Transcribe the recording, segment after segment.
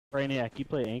Brainiac, you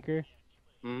play anchor?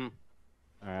 Mm-hmm.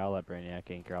 Alright, I'll let Brainiac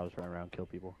anchor. I'll just run around and kill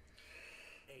people.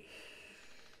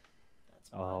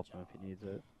 I'll help him if he needs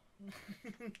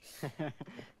it.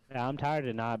 Yeah, I'm tired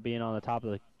of not being on the top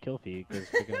of the kill feed because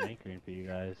we're going anchoring for you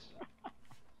guys.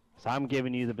 So I'm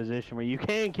giving you the position where you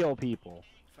can kill people.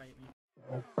 Fight me.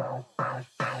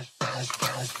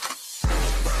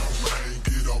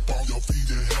 Get up on your feet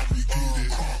and help me get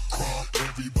it.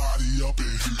 Everybody up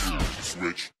in here.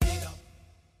 Switch.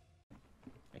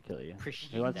 I kill you.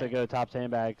 Appreciate He wants that. to go top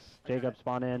sandbags. Jacob,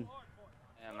 spawn in.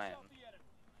 Yeah, man.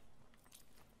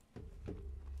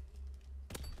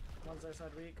 One's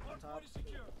outside weak, on top.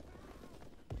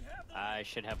 I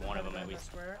should have one of them at least.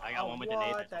 Square. I got one with the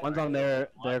nade. One's on their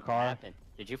What car. happened?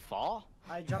 Did you fall?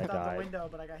 I jumped I out died. the window,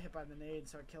 but I got hit by the nade,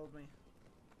 so it killed me.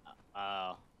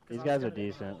 Oh. These guys are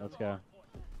decent. Let's go.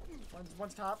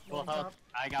 One's top. Well, One's top.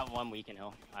 I got one weak in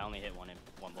hill. I only hit one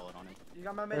bullet on it. You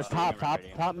got my mid. There's Stop. top, We're top,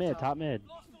 ready. top mid, top mid.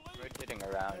 Rotating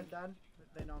around. Mid done.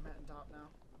 They know I'm hitting top now.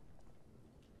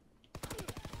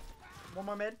 One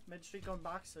more mid. Mid street going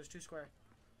box. There's 2 square.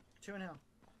 2 in hill.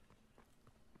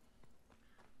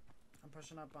 I'm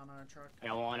pushing up on our truck. I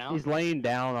got one out. He's laying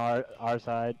down our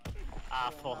side.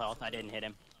 Ah, full health. I didn't hit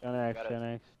him. Go next, Got it. go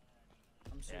next.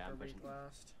 I'm super I'm weak pushing.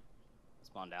 last.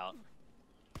 Spawned out.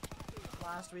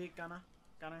 Last week, Gunner.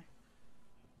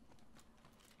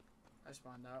 I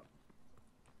spawned out.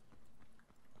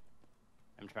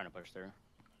 I'm trying to push through.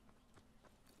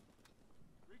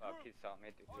 Fuck, he saw me,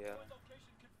 dude. Yeah.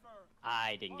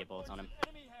 I didn't get bullets on him.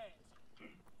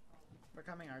 We're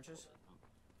coming, archers.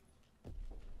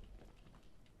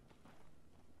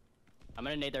 I'm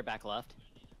gonna nade their back left.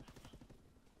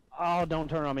 Oh, don't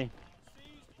turn on me.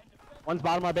 One's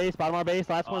bottom of our base,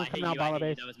 Last Oh, one's coming out bottom of our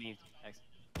base. That was me. X.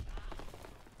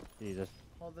 Jesus.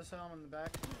 Hold this helm in the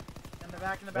back. In the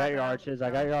back, in the I back. got your now. arches,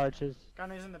 I got your arches.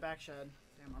 Gunner's in the back shed.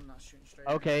 Damn, I'm not shooting straight.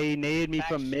 Okay, he naded me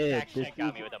from mid. Back check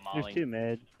got me with a molly. There's 2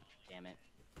 mid. Damn it.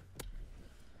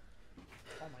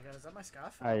 Oh my god, is that my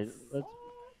scuff? Alright, let's...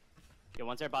 Yeah,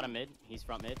 one's there bottom mid. He's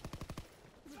front mid.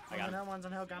 I got him. One's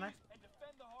on hill, Gunner.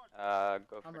 Go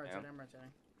I'm for rotating, him. I'm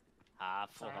rotating. Ah,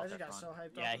 full Sorry, I health just up got front. so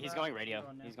hyped Yeah, off he's that. going radio. I'm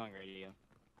going now. He's going radio.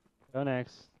 Go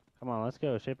next. Come on, let's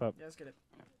go. Shape up. Yeah, let's get it.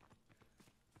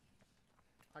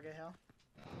 I'll get hill.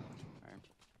 Alright.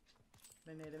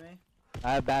 They needed me.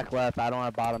 I have back left. I don't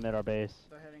have bottom mid or base.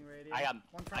 They're hitting radio. I got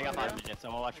One I front got radio. bottom mid.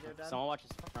 Someone watch. Okay, done. Someone watch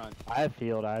his front. I have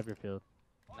field. I have your field.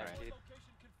 Nice, Alright. dude.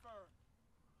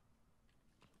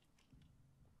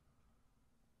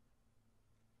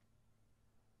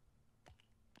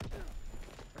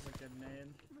 That's a good nade.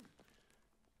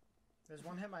 There's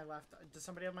one hit my left. Does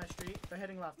somebody have my street? They're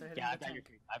hitting left. They're hitting Yeah, the tank.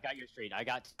 I've got your street. I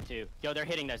got 2. Yo, they're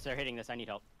hitting this. They're hitting this. I need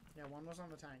help. Yeah, one was on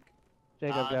the tank.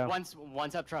 Jacob, go.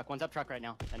 One's up truck. One's up truck right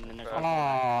now. And then there's Oh,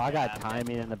 I got Yeah,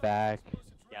 timing in the back.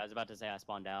 Yeah, I was about to say I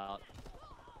spawned out.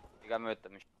 You got me with the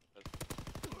machine.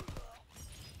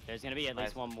 There's gonna be at Nice.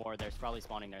 least one more. There's probably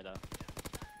spawning there though.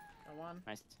 Got one.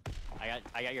 Nice.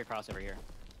 I got your crossover here.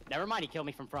 Never mind. He killed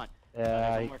me from front. Yeah,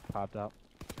 there's he one more. popped out.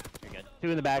 You're good. 2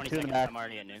 in the back, 20 2 in the seconds. back. I'm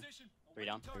already at noon. 3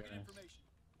 down.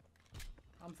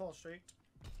 I'm full streak.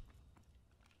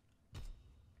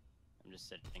 I'm just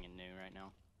sitting in noon right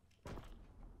now.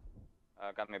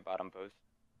 Got me bottom post.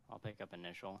 I'll pick up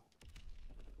initial.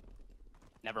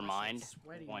 Never My mind. shit's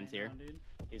sweaty One's right here. now, dude.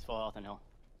 He's full health and hill.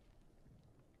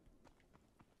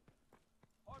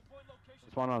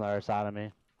 There's one on the other side of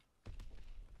me.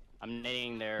 I'm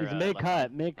nading their. He's mid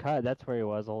cut. That's where he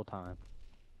was the whole time.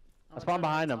 I'm I spawned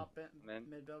gonna behind him. top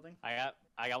mid building. I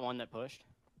got one that pushed.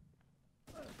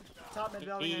 Top mid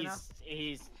building right now.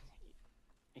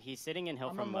 He's sitting in hill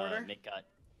I'm a from mortar. mid cut.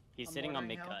 He's I'm sitting on mortaring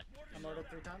mid hill. cut. I mortared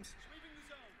 3 times.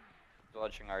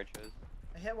 Watching archers.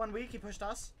 I hit 1 weak. He pushed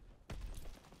us.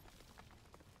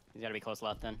 He's gotta be close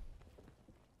left then.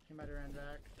 He might have ran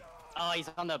back. Oh, he's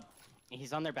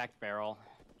on their back barrel.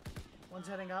 One's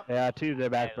heading up. Yeah, 2 their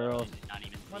back I literally barrels. did not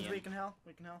even see One's him. weak in hill.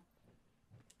 Weak in hill.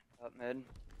 Up mid.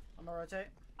 I'm gonna rotate.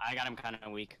 I got him kind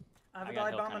of weak. I have I a got glide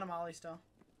hill bomb kinda- and a molly still.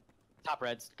 Top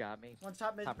reds. Got me. One's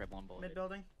top mid. Top red, one bullet. Mid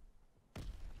building.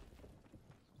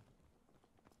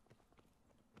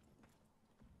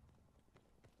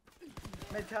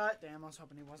 Mid cut. Damn, I was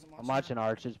hoping he wasn't watching. I'm watching that.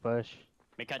 arches push.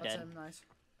 Mid cut That's dead. him. Nice.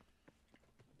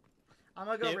 I'm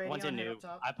gonna go radio One's in and hit new. up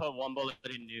top. I put one bullet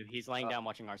in new. He's laying down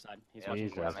watching our side. He's Yeah, watching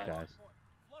Jesus, what our I side. mean. guys.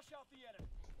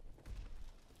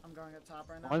 I'm going up top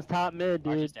right now. One's top mid,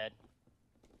 Arch dude. is dead.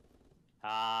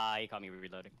 Ah, he caught me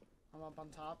reloading. I'm up on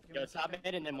top. Give me Yo, a top second.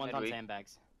 mid and then one's Mid on weak.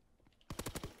 sandbags.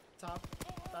 Top.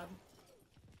 Dead.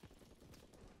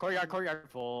 Courtyard,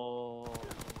 full.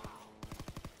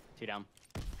 2 down.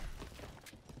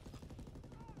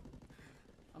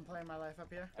 I'm playing my life up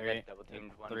here. I got double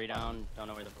teamed one. 3 down. Don't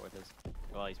know where the 4th is.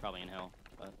 Well, he's probably in hill.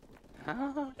 But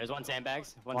there's one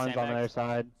sandbags. One's on the other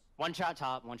side. One shot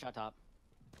top. One shot top.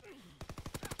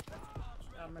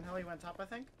 And Hilly went top, I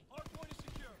think.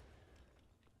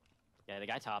 Yeah, the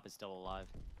guy top is still alive.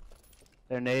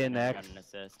 They're nading Got next. an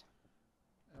assist.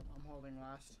 Yep, I'm holding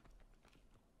last.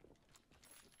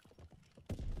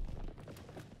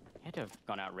 I had to have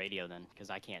gone out radio then, because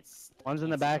I can't. One's in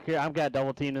the back here. I've got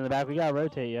double teamed in the back. We gotta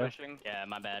rotate, yo. Pushing. Yeah,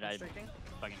 my bad. I Streaking.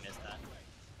 fucking missed that.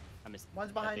 I missed. One's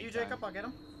that behind big you, time. Jacob. I'll get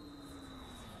him.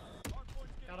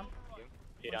 Got him.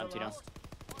 2 down. One's 2 the down. last.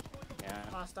 Yeah.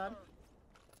 Last dead.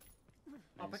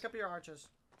 I'll Nice. pick up your arches.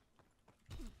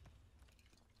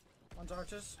 One's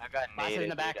arches. I got Last is naded, in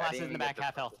the back. dude. I Last is didn't in the even back. get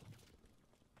Half health.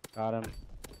 Got him.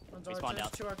 One's He spawned arches.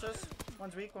 out. 2 arches.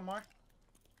 One's weak. One more.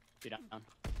 2 down.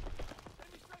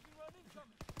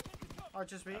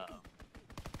 Arches weak.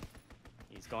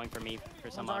 He's going for me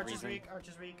for some One's odd arches reason. weak.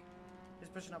 Arches weak. He's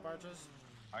pushing up arches.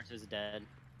 Arch is dead.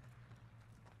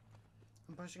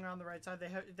 I'm pushing around the right side.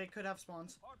 They could have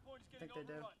spawns. I think they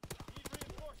do.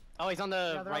 Oh, he's on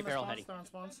the Yeah, they're right on the barrel spawns. heading. They're on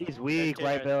spawns. He's weak, Dude,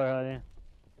 right barrel heading.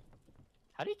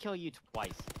 How did he kill you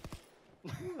twice?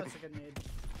 Ooh, that's a good nade.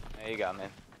 Yeah, you got me.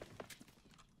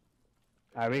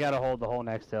 Alright, we gotta hold the whole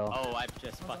next hill. Oh, I've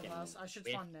just One's on fucking. last. I should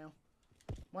wait. spawn now.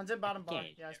 One's in bottom bar.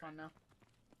 can't Yeah, I hear. spawned now.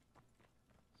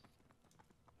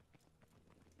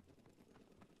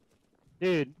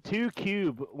 Dude, 2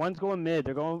 cube. One's going mid.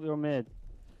 They're going mid.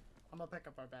 I'm gonna pick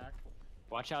up our back.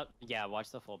 Watch out. Yeah, watch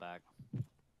the fullback.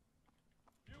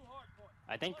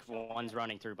 I think one's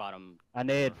running through bottom. I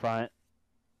nade front.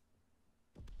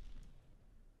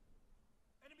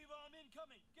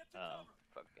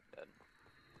 Fucking dead.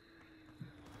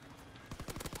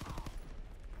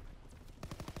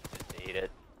 Just ate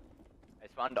it. I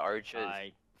spawned arches.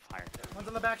 I fired. One's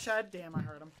on the back shed. Damn, I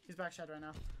heard him. He's back shed right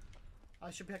now. I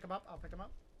should pick him up. I'll pick him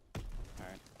up.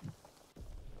 Alright.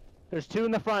 There's 2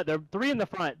 in the front. There are 3 in the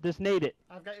front. Just nade it.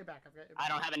 I've got your back. I've got your back. I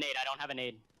don't have a nade. I don't have a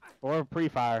nade. Or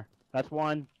pre-fire. That's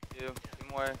 1. Two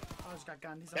more. I just got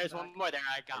gunned. He's on There's the back. one more there.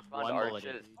 I got Spawned one bullet.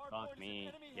 arches. Fuck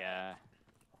me. Yeah.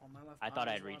 Oh, my left I thought arm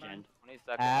I'd is low down. regen. 20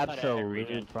 seconds. Absolute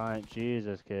regen. front.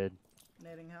 Jesus, kid.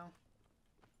 Nading hell.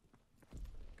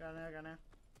 Got now, got now.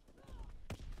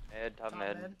 Mid, top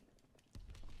mid.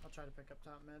 I'll try to pick up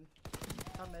top mid.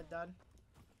 Top mid, dad.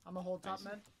 I'm gonna hold top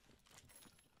Nice. mid.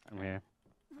 I'm here.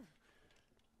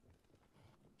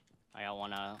 I got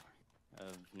one of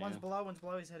new. One's below, one's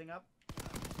below. He's hitting up.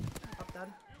 Up,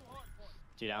 dad.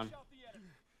 2 down.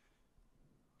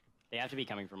 They have to be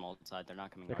coming from old side. They're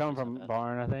not coming. They're right coming side from of that.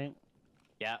 barn, I think.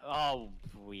 Yeah. Oh,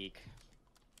 weak.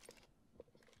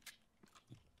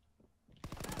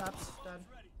 Tops, dad.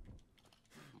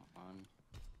 Come on.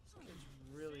 It's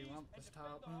really lump this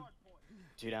top.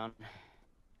 2 down.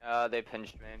 They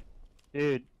pinched me.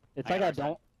 Dude, it's I like got I our side.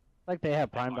 don't. Like they have I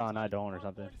got primed our on, I side. don't, or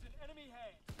something.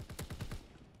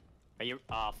 Are you?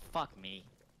 Oh, fuck me.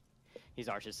 He's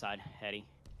Arch's side. Heady.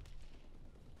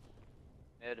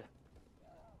 Mid.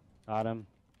 Got him.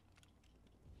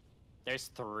 There's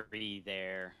 3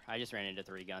 there. I just ran into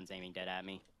 3 guns aiming dead at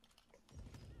me.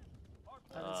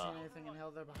 I haven't seen anything in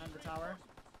hell. They're behind the tower.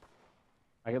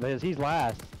 I get his. He's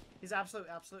last. He's absolute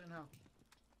in hell.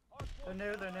 They're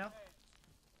new, they're new.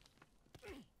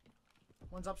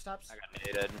 One's up steps. I got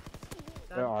naded.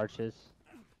 They're Dead. arches.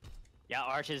 Yeah,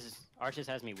 Arches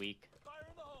has me weak.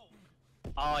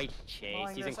 Oh, he chased.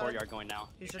 Mauling He's their in side. courtyard going now.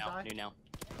 He New should now. die. New now.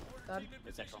 Dead.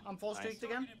 Good central. I'm full Nice. streaked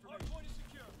again.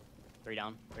 3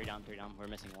 down. 3 down. 3 down. We're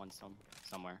missing one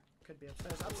somewhere. Could be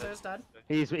upstairs. Upstairs, dead.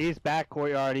 He's back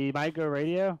courtyard. He might go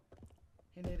radio.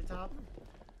 He needed top.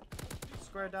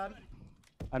 Square dead.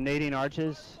 I'm nading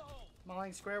arches.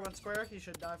 Mauling square, one square. He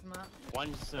should die from that.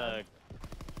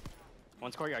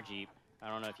 One's courtyard jeep. I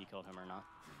don't know if you killed him or not.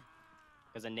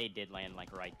 Because a nade did land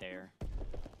like right there.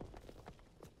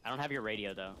 I don't have your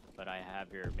radio though, but I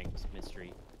have your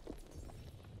mid-street.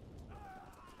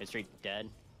 Mid-street dead.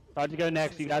 Hard to go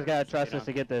next. You guys gotta trust us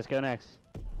to get this. Go next.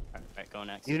 Alright, go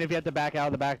next. Even if you have to back out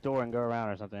of the back door and go around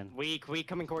or something. Weak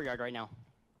coming courtyard right now.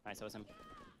 Nice, that was him.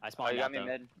 I Oh, spawned you out got me though.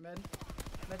 mid. Mid.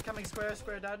 Mid coming square,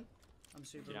 square dead. I'm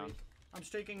super Down. weak. I'm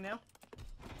streaking now.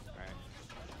 Alright.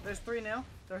 There's 3 now.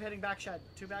 They're hitting back shed.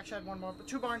 2 back shed, 1 more.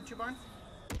 2 barn, 2 barn.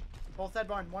 Both dead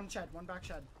barn, 1 shed, 1 back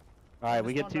shed. Alright,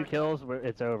 we Just get one 2 back kills.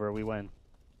 It's over. We win.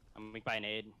 I'm weak by an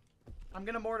aid. I'm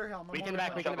gonna mortar hill. Weak in the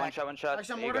back, weak in the One back. shot, one shot.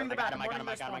 Actually, I'm There you go. ordering the I got back. him, I'm I got him,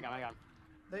 I ordering got him, I this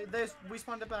got him, I got him. we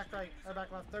spawned it back right, or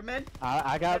back left. They're mid.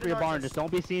 I got Headed your barn. arches. Just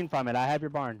don't be seen from it. I have your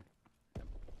barn.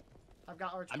 I've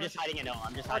got arch. I'm just push. hiding in no.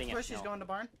 I'm just Arch hiding in push. He's no. going to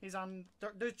barn. He's on.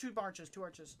 There's 2 arches. 2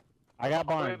 arches. I got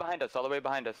All the way barn. behind us, all the way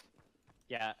behind us.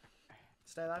 Yeah.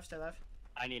 Stay alive, stay alive.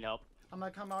 I need help. I'm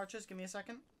gonna come arches. Give me a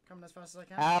second. Coming as fast as I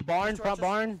can. Barn, Arches, front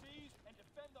barn.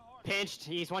 Pinched.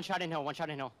 He's one shot in hill. One shot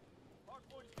in hill. One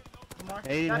more.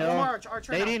 Nadine Got hill. one more arch.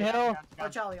 Archer. Nadine now. hill.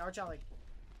 Arch alley. Arch alley.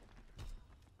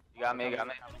 You got me, you got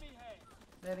me.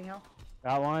 Nading hill.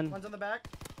 Got one. One's on the back.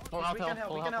 Full health Weekend hill. hill.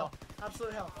 Full Weekend health hill. hill.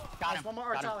 Absolute hill. Got Nice, him. one more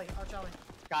arch Got him. alley. Arch alley.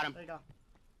 Got him. There you go.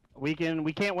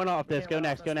 We can't win off this. Okay, Go well,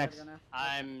 next. that's Go good next. to go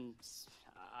now.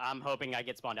 I'm hoping I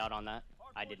get spawned out on that.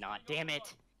 I did not. Damn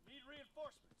it.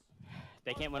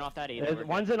 They can't win off that either. We're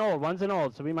One's good. an old. One's an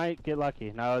old. So we might get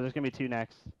lucky. No, there's gonna be two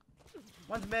next.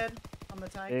 One's mid. I'm the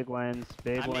tank. Big wins.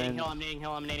 Big I'm nading wins. hill. I'm nading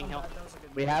hill. I'm nading hill. That was a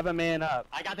good We move. have a man up.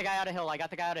 I got the guy out of hill. I got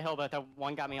the guy out of hill, but the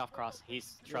one got me off cross.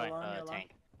 He's trying alone, you're alone. tank.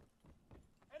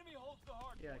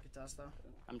 Yeah, good test though.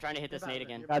 I'm trying to hit this You're nade better,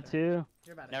 again. you're Got two.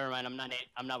 You're better. Never mind.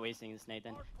 I'm not wasting this nade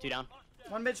then. Two down.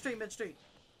 One mid street, mid street.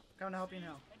 Coming to help you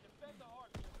now.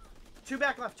 Two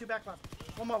back left, two back left.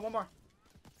 One more, one more.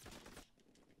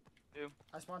 Two.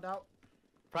 I spawned out.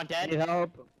 Front Need dead.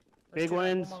 help. There's Big two left.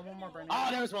 wins. One more, Brandon.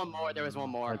 Oh, there was one more. There was one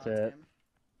more. That's it.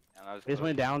 Yeah, that was We just close.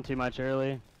 went down too much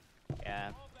early.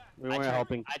 Yeah. We I weren't turned-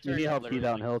 helping. I We turned need help literally Keith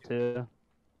out on like hill too.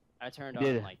 I turned You did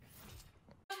on it. like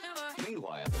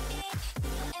Meanwhile.